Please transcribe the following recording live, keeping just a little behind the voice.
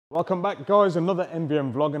Welcome back guys, another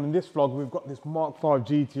NBM vlog, and in this vlog we've got this Mark V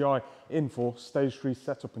GTI in for stage 3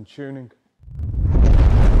 setup and tuning.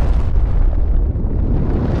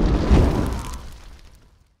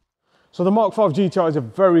 So the Mark V GTI is a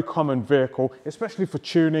very common vehicle, especially for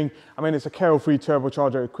tuning. I mean, it's a K03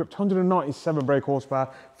 turbocharger equipped 197 brake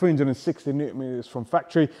horsepower, 360 Newton meters from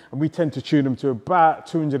factory, and we tend to tune them to about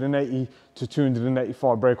 280 to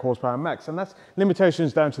 285 brake horsepower max, and that's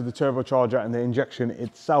limitations down to the turbocharger and the injection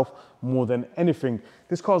itself more than anything.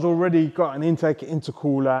 This car's already got an intake,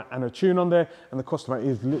 intercooler and a tune on there, and the customer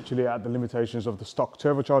is literally at the limitations of the stock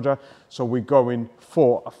turbocharger, so we're going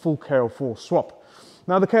for a full K04 swap.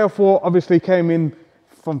 Now the K04 obviously came in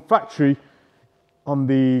from factory on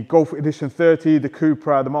the Golf Edition 30, the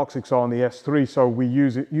Cupra, the Mark 6R and the S3, so we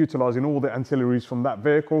utilising all the ancillaries from that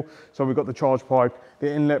vehicle. So we've got the charge pipe,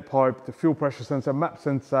 the inlet pipe, the fuel pressure sensor, map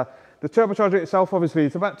sensor. The turbocharger itself, obviously,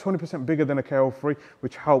 it's about 20% bigger than a K03,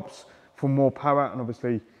 which helps for more power, and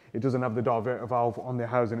obviously it doesn't have the diverter valve on the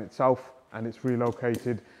housing itself, and it's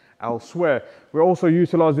relocated elsewhere. We're also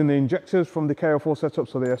utilising the injectors from the K04 setup,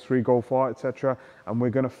 so the S3, Golf R, etc. And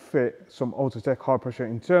we're going to fit some Ultratech high pressure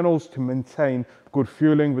internals to maintain good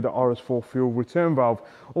fueling with the RS4 fuel return valve.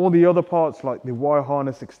 All the other parts like the wire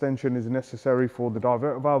harness extension is necessary for the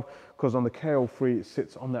diverter valve, because on the K03 it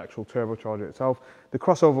sits on the actual turbocharger itself. The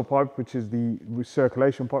crossover pipe, which is the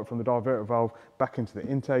recirculation pipe from the diverter valve back into the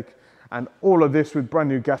intake, and all of this with brand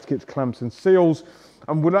new gaskets, clamps and seals.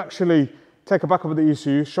 And we'll actually take a back of the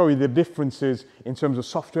ECU, show you the differences in terms of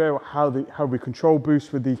software, how we control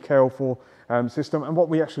boost with the K04 system and what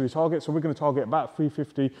we actually target. So we're going to target about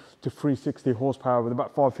 350 to 360 horsepower with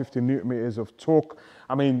about 550 Newton meters of torque.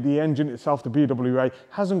 I mean, the engine itself, the BWA,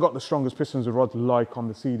 hasn't got the strongest pistons and rods like on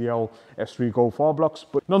the CDL S3 Golf R blocks,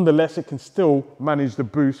 but nonetheless, it can still manage the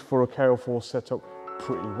boost for a K04 setup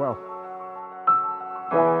pretty well.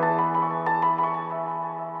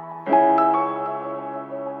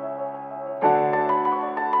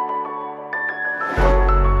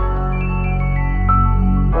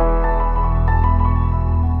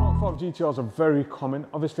 GTRs are very common.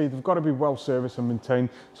 Obviously, they've got to be well serviced and maintained.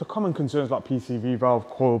 So common concerns like PCV valve,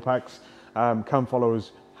 coil packs, cam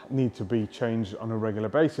followers need to be changed on a regular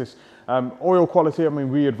basis. Oil quality, I mean,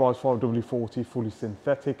 we advise 5W40 fully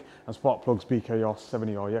synthetic, and spark plugs BKR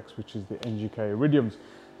 70IX, which is the NGK Iridiums.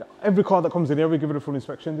 Every car that comes in here, we give it a full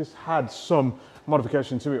inspection. This had some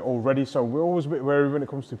modification to it already, so we're always a bit wary when it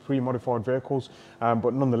comes to pre-modified vehicles,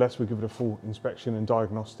 but nonetheless we give it a full inspection and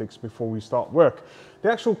diagnostics before we start work.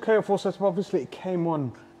 The actual K04 setup, obviously it came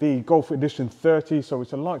on the Golf Edition 30, so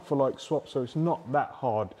it's a like-for-like swap, so it's not that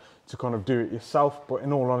hard to kind of do it yourself. But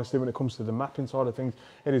in all honesty, when it comes to the mapping side of things,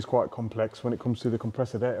 it is quite complex when it comes to the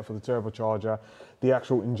compressor data for the turbocharger, the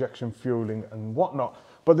actual injection fueling and whatnot.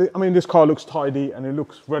 But I mean, this car looks tidy and it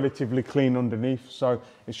looks relatively clean underneath, so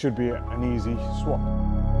it should be an easy swap.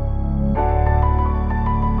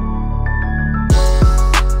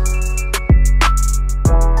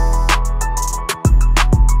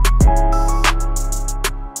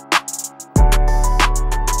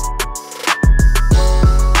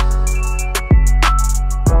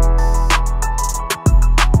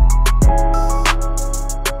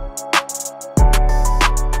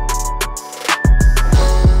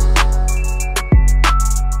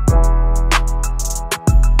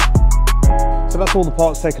 That's all the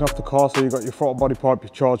parts taken off the car. So you've got your throttle body pipe, your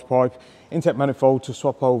charge pipe, intake manifold to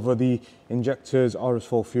swap over the injectors,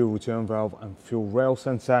 RS4 fuel return valve and fuel rail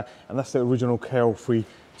sensor, and that's the original K03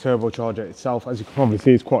 turbocharger itself. As you can probably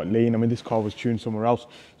see, it's quite lean. I mean, this car was tuned somewhere else,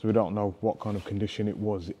 so we don't know what kind of condition it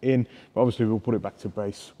was in, but obviously we'll put it back to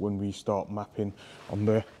base when we start mapping on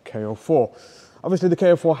the K04. Obviously the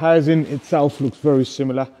K04 housing itself looks very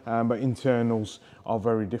similar, but internals are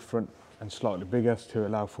very different and slightly bigger to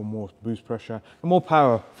allow for more boost pressure and more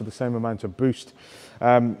power for the same amount of boost.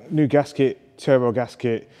 New gasket, turbo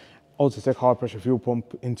gasket, Ultratech high pressure fuel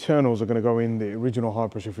pump. Internals are going to go in the original high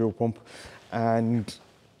pressure fuel pump, and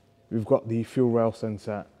we've got the fuel rail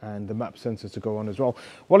sensor and the map sensor to go on as well.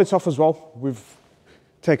 While it's off as well, we've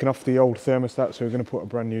taken off the old thermostat, so we're going to put a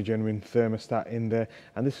brand new genuine thermostat in there,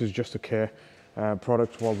 and this is just a care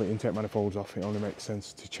product. While the intake manifold's off, it only makes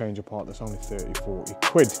sense to change a part that's only 30-40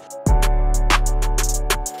 quid.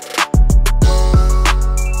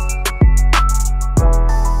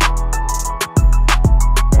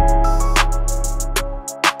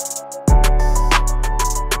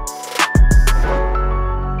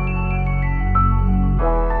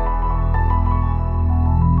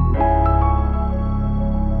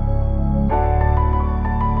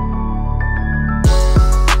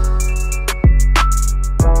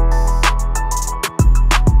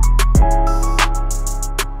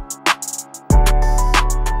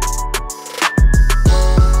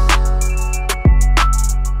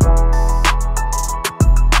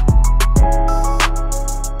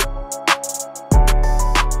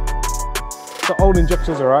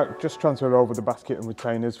 injectors are out, just transferred over the basket and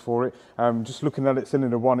retainers for it. Just looking at it,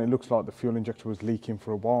 cylinder 1, it looks like the fuel injector was leaking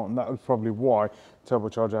for a while, and that was probably why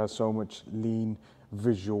turbocharger has so much lean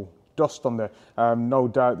visual dust on there. No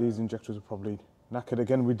doubt these injectors are probably knackered.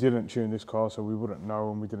 Again, we didn't tune this car, so we wouldn't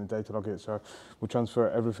know, and we didn't data log it, so we'll transfer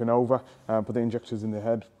everything over, put the injectors in the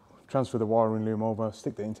head, transfer the wiring loom over,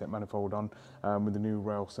 stick the intake manifold on with the new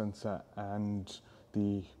rail sensor and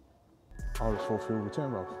the RS4 fuel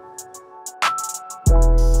return valve.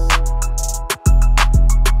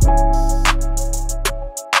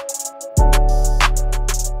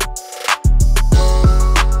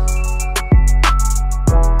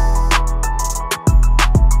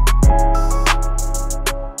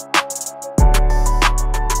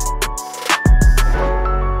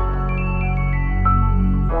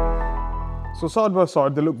 So side by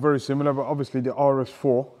side, they look very similar, but obviously the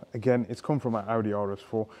RS4, again, it's come from an Audi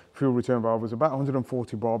RS4. Fuel return valve is about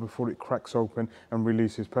 140 bar before it cracks open and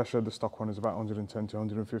releases pressure. The stock one is about 110 to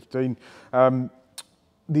 115.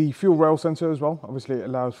 The fuel rail sensor as well, obviously it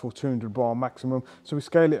allows for 200 bar maximum, so we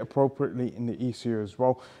scale it appropriately in the ECU as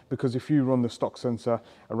well, because if you run the stock sensor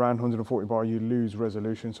around 140 bar, you lose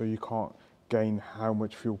resolution, so you can't gain how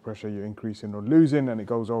much fuel pressure you're increasing or losing, and it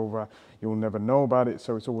goes over, you'll never know about it,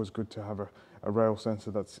 so it's always good to have a rail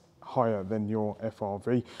sensor that's higher than your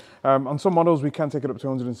FRV. On some models we can take it up to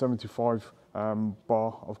 175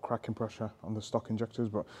 bar of cracking pressure on the stock injectors,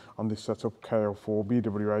 but on this setup K04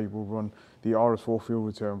 BWA will run the RS4 fuel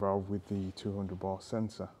return valve with the 200 bar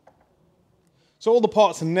sensor. So all the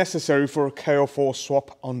parts necessary for a K04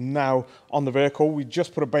 swap are now on the vehicle. We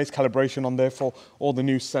just put a base calibration on there for all the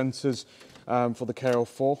new sensors for the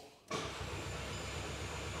K04.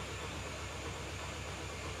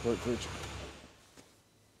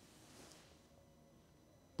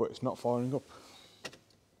 But it's not firing up.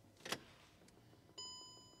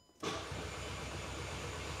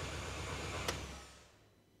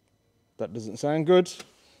 That doesn't sound good.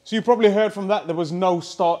 So you probably heard from that there was no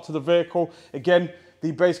start to the vehicle. Again,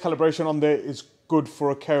 the base calibration on there is good for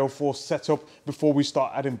a K04 setup before we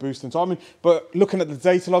start adding boost and timing. But looking at the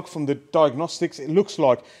data log from the diagnostics, it looks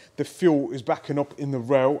like the fuel is backing up in the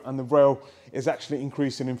rail, and the rail is actually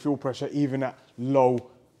increasing in fuel pressure even at low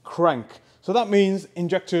crank. So that means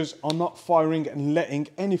injectors are not firing and letting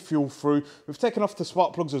any fuel through. We've taken off the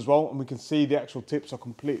spark plugs as well, and we can see the actual tips are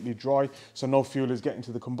completely dry, so no fuel is getting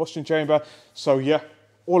to the combustion chamber. So yeah,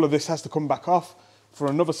 all of this has to come back off for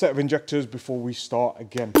another set of injectors before we start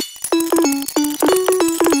again.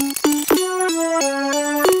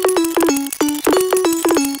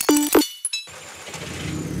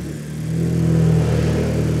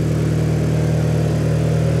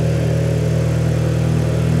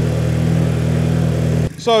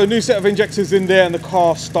 So new set of injectors in there, and the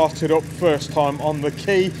car started up first time on the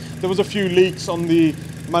key. There was a few leaks on the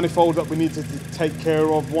manifold that we needed to take care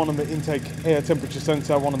of, one on the intake air temperature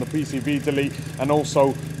sensor, one on the PCV delete, and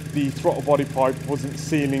also the throttle body pipe wasn't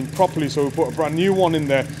sealing properly, so we put a brand new one in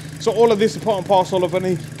there. So all of this is part and parcel of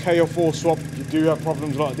any K04 swap. You do have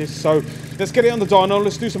problems like this, so let's get it on the dyno.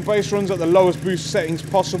 Let's do some base runs at the lowest boost settings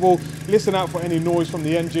possible, listen out for any noise from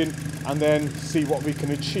the engine, and then see what we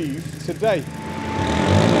can achieve today.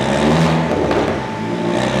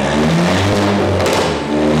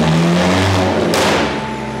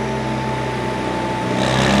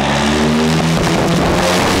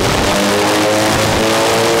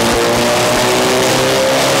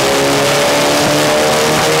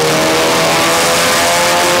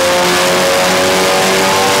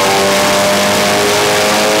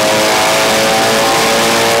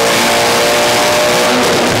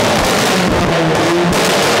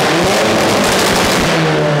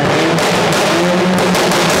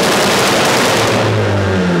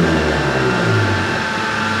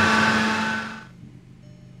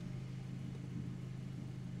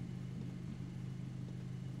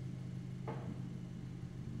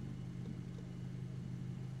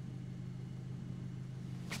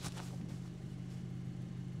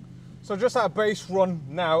 So just at a base run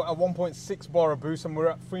now at 1.6 bar of boost, and we're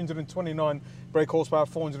at 329 brake horsepower,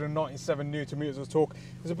 497 newton meters of torque.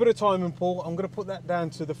 There's a bit of time and pull. I'm going to put that down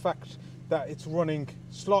to the fact that it's running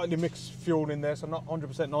slightly mixed fuel in there, so not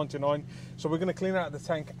 100% 99. So we're going to clean out the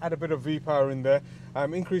tank, add a bit of V-power in there,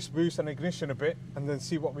 increase boost and ignition a bit, and then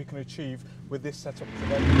see what we can achieve with this setup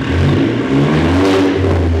today.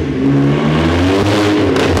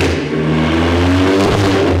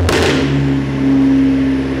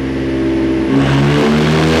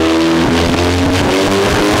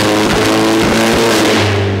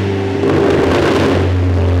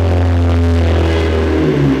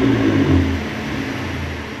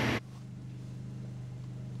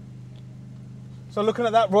 So looking at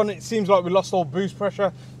at that run, it seems like we lost all boost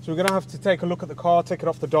pressure. So we're gonna have to take a look at the car, take it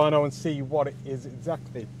off the dyno and see what it is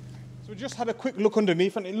exactly. So we just had a quick look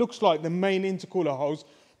underneath and it looks like the main intercooler hose,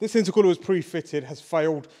 this intercooler was pre-fitted, has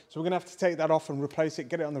failed. So we're gonna have to take that off and replace it,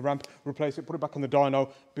 get it on the ramp, replace it, put it back on the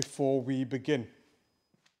dyno before we begin.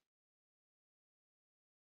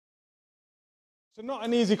 So not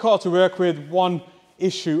an easy car to work with, one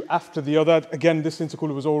issue after the other. Again, this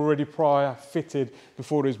intercooler was already prior fitted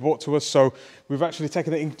before it was brought to us. So we've actually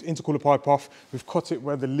taken the intercooler pipe off, we've cut it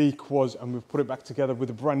where the leak was and we've put it back together with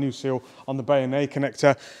a brand new seal on the bay and A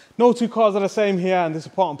connector. No two cars are the same here, and this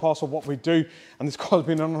is part and parcel of what we do. And this car's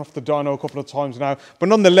been on and off the dyno a couple of times now. But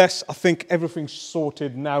nonetheless, I think everything's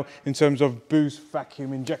sorted now in terms of boost,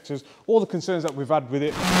 vacuum, injectors, all the concerns that we've had with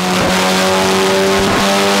it.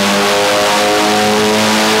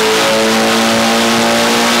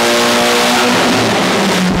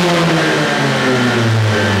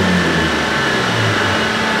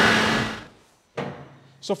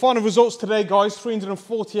 So final results today, guys,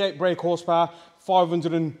 348 brake horsepower,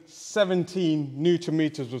 517 Newton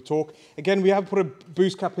meters of torque. Again, we have put a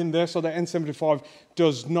boost cap in there so the N75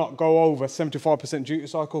 does not go over 75% duty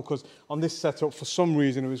cycle, because on this setup, for some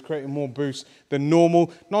reason, it was creating more boost than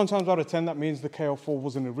normal. 9 times out of 10, that means the K04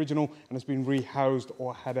 wasn't original and it's been rehoused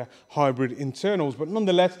or had a hybrid internals. But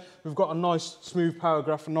nonetheless, we've got a nice smooth power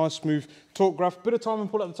graph, a nice smooth torque graph, bit of time and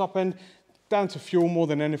pull at the top end. Down to fuel more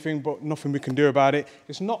than anything, but nothing we can do about it.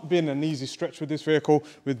 It's not been an easy stretch with this vehicle,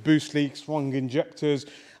 with boost leaks, wrong injectors,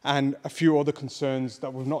 and a few other concerns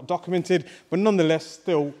that we've not documented, but nonetheless,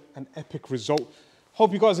 still an epic result.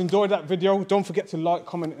 Hope you guys enjoyed that video. Don't forget to like,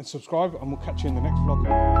 comment, and subscribe, and we'll catch you in the next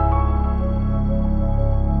vlog.